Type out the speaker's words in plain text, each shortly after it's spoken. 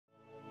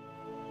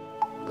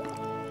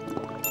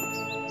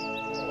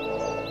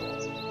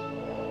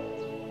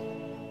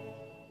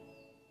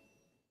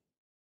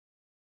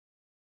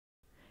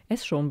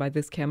As shown by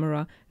this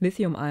camera,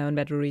 lithium-ion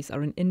batteries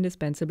are an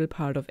indispensable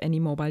part of any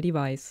mobile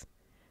device.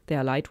 They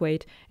are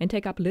lightweight and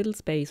take up little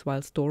space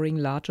while storing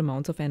large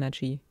amounts of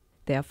energy.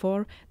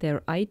 Therefore, they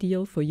are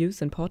ideal for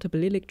use in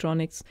portable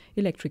electronics,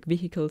 electric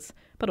vehicles,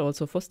 but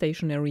also for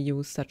stationary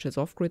use such as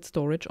off-grid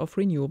storage of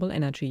renewable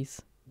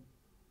energies.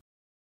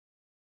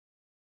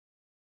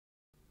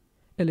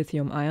 A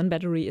lithium-ion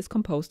battery is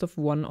composed of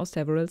one or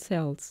several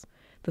cells.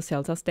 The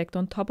cells are stacked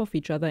on top of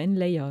each other in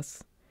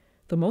layers.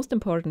 The most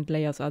important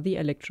layers are the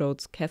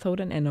electrodes, cathode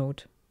and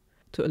anode.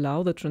 To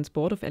allow the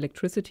transport of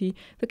electricity,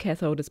 the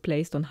cathode is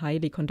placed on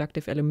highly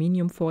conductive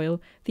aluminium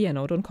foil, the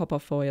anode on copper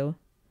foil.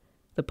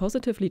 The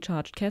positively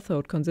charged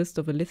cathode consists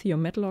of a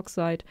lithium metal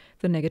oxide,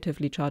 the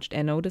negatively charged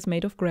anode is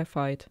made of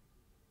graphite.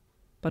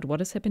 But what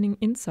is happening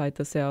inside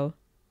the cell?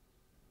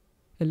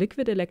 A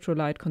liquid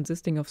electrolyte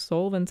consisting of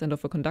solvents and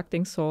of a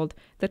conducting salt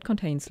that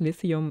contains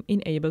lithium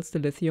enables the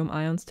lithium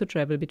ions to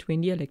travel between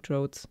the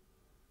electrodes.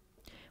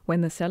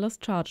 When the cell is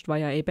charged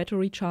via a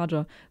battery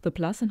charger, the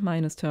plus and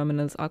minus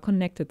terminals are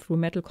connected through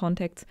metal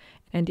contacts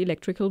and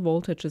electrical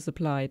voltage is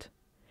applied.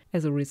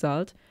 As a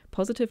result,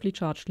 positively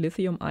charged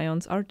lithium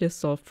ions are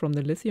dissolved from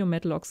the lithium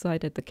metal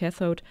oxide at the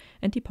cathode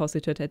and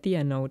deposited at the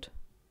anode.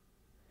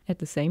 At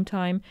the same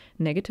time,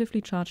 negatively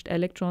charged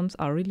electrons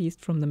are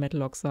released from the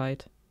metal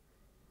oxide.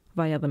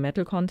 Via the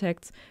metal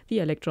contacts, the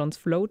electrons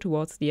flow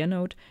towards the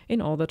anode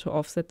in order to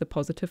offset the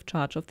positive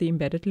charge of the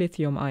embedded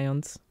lithium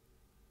ions.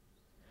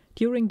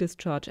 During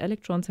discharge,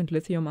 electrons and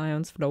lithium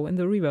ions flow in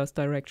the reverse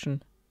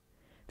direction.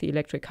 The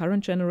electric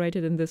current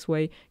generated in this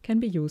way can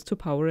be used to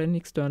power an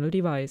external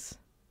device.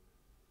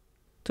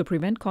 To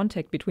prevent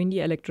contact between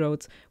the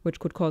electrodes, which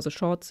could cause a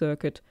short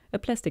circuit, a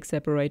plastic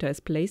separator is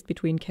placed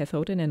between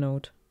cathode and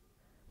anode.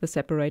 The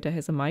separator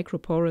has a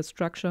microporous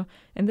structure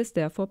and is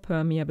therefore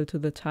permeable to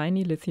the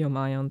tiny lithium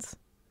ions.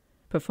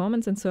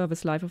 Performance and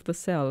service life of the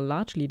cell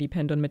largely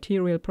depend on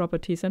material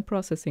properties and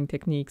processing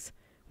techniques,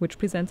 which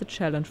presents a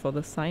challenge for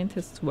the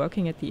scientists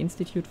working at the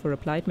Institute for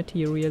Applied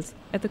Materials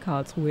at the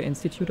Karlsruhe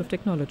Institute of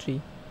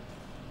Technology.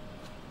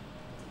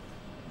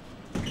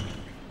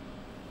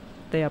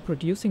 They are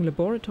producing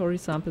laboratory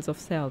samples of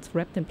cells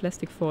wrapped in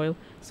plastic foil,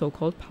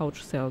 so-called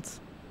pouch cells.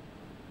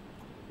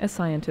 A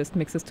scientist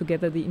mixes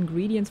together the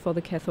ingredients for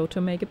the cathode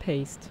to make a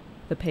paste.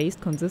 The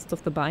paste consists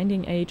of the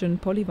binding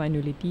agent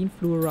polyvinylidene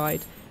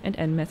fluoride and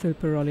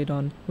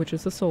N-methylpyrrolidone, which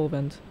is a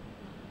solvent.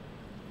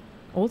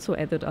 Also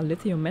added are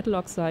lithium metal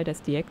oxide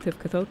as the active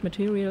cathode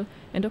material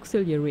and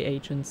auxiliary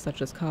agents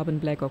such as carbon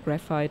black or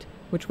graphite,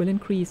 which will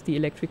increase the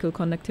electrical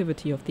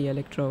conductivity of the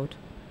electrode.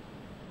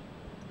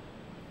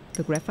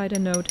 The graphite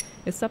anode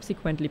is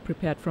subsequently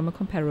prepared from a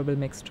comparable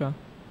mixture.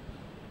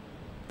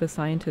 The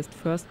scientist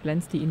first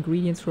blends the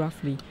ingredients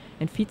roughly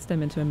and feeds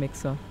them into a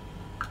mixer.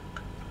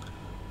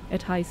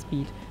 At high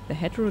speed, the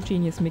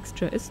heterogeneous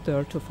mixture is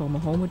stirred to form a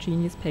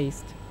homogeneous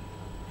paste.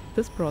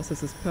 This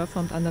process is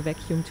performed under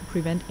vacuum to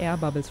prevent air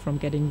bubbles from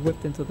getting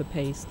whipped into the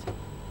paste.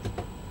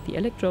 The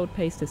electrode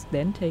paste is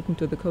then taken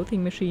to the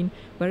coating machine,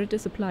 where it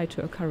is applied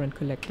to a current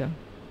collector.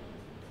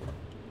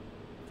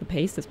 The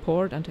paste is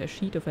poured onto a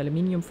sheet of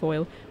aluminium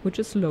foil, which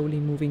is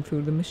slowly moving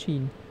through the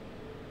machine.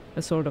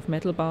 A sort of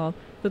metal bar,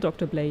 the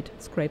doctor blade,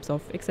 scrapes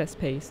off excess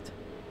paste.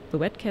 The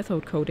wet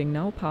cathode coating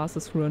now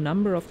passes through a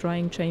number of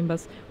drying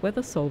chambers where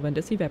the solvent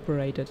is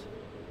evaporated.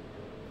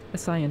 A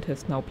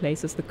scientist now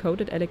places the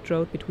coated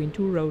electrode between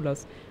two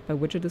rollers, by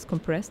which it is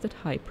compressed at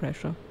high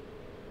pressure.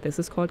 This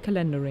is called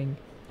calendering.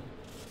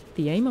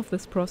 The aim of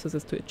this process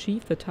is to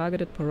achieve the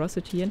targeted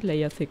porosity and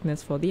layer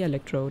thickness for the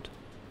electrode.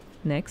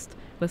 Next,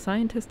 the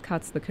scientist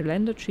cuts the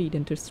calendered sheet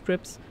into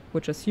strips,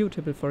 which are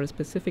suitable for a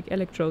specific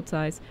electrode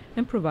size,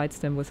 and provides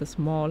them with a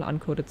small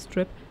uncoated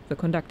strip, the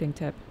conducting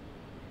tab.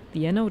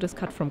 The anode is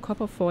cut from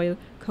copper foil,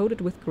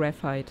 coated with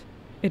graphite.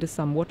 It is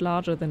somewhat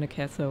larger than a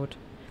cathode.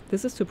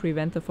 This is to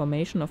prevent the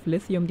formation of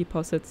lithium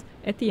deposits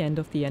at the end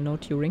of the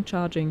anode during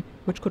charging,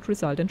 which could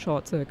result in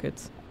short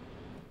circuits.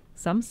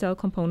 Some cell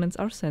components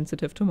are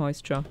sensitive to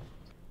moisture.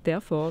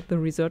 Therefore, the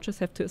researchers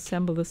have to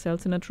assemble the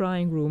cells in a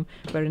drying room,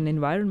 where an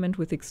environment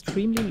with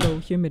extremely low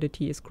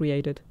humidity is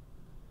created.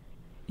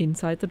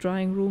 Inside the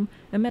drying room,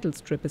 a metal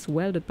strip is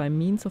welded by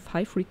means of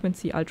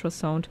high-frequency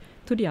ultrasound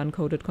to the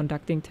uncoated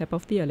conducting tab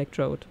of the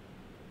electrode.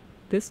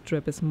 This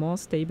strip is more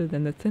stable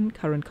than the thin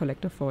current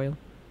collector foil.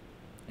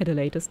 At a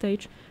later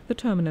stage, the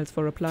terminals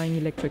for applying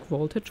electric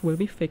voltage will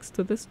be fixed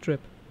to this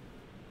strip.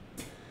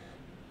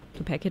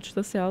 To package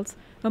the cells,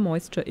 a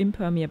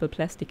moisture-impermeable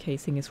plastic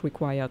casing is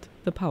required,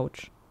 the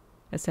pouch.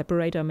 A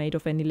separator made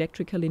of an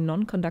electrically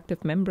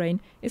non-conductive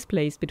membrane is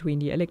placed between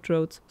the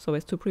electrodes so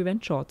as to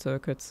prevent short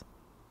circuits.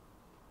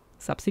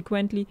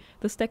 Subsequently,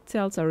 the stacked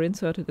cells are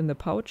inserted in the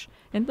pouch,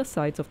 and the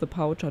sides of the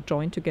pouch are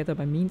joined together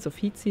by means of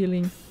heat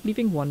sealing,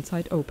 leaving one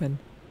side open.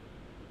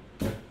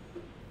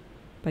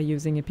 By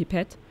using a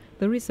pipette,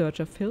 the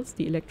researcher fills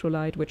the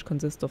electrolyte, which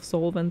consists of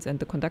solvents and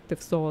the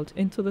conductive salt,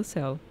 into the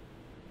cell.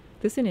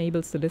 This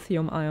enables the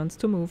lithium ions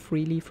to move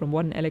freely from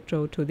one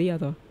electrode to the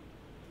other.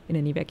 In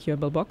an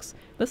evacuable box,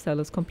 the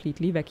cell is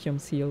completely vacuum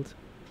sealed.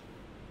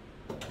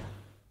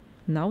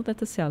 Now that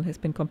the cell has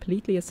been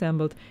completely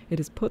assembled, it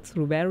is put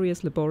through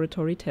various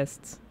laboratory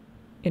tests.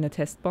 In a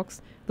test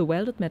box, the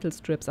welded metal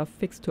strips are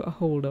fixed to a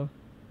holder.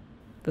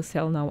 The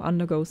cell now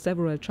undergoes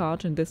several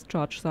charge and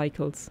discharge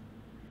cycles.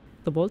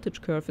 The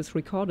voltage curve is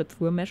recorded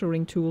through a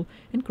measuring tool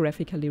and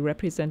graphically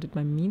represented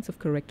by means of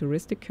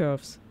characteristic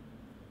curves.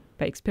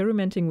 By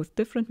experimenting with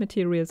different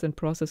materials and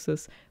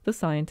processes, the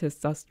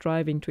scientists are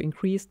striving to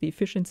increase the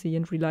efficiency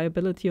and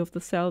reliability of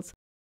the cells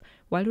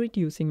while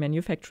reducing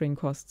manufacturing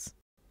costs.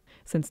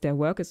 Since their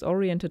work is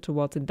oriented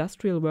towards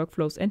industrial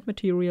workflows and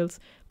materials,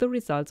 the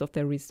results of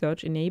their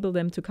research enable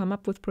them to come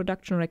up with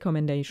production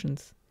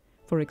recommendations,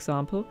 for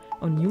example,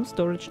 on new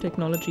storage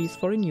technologies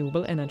for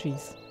renewable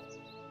energies.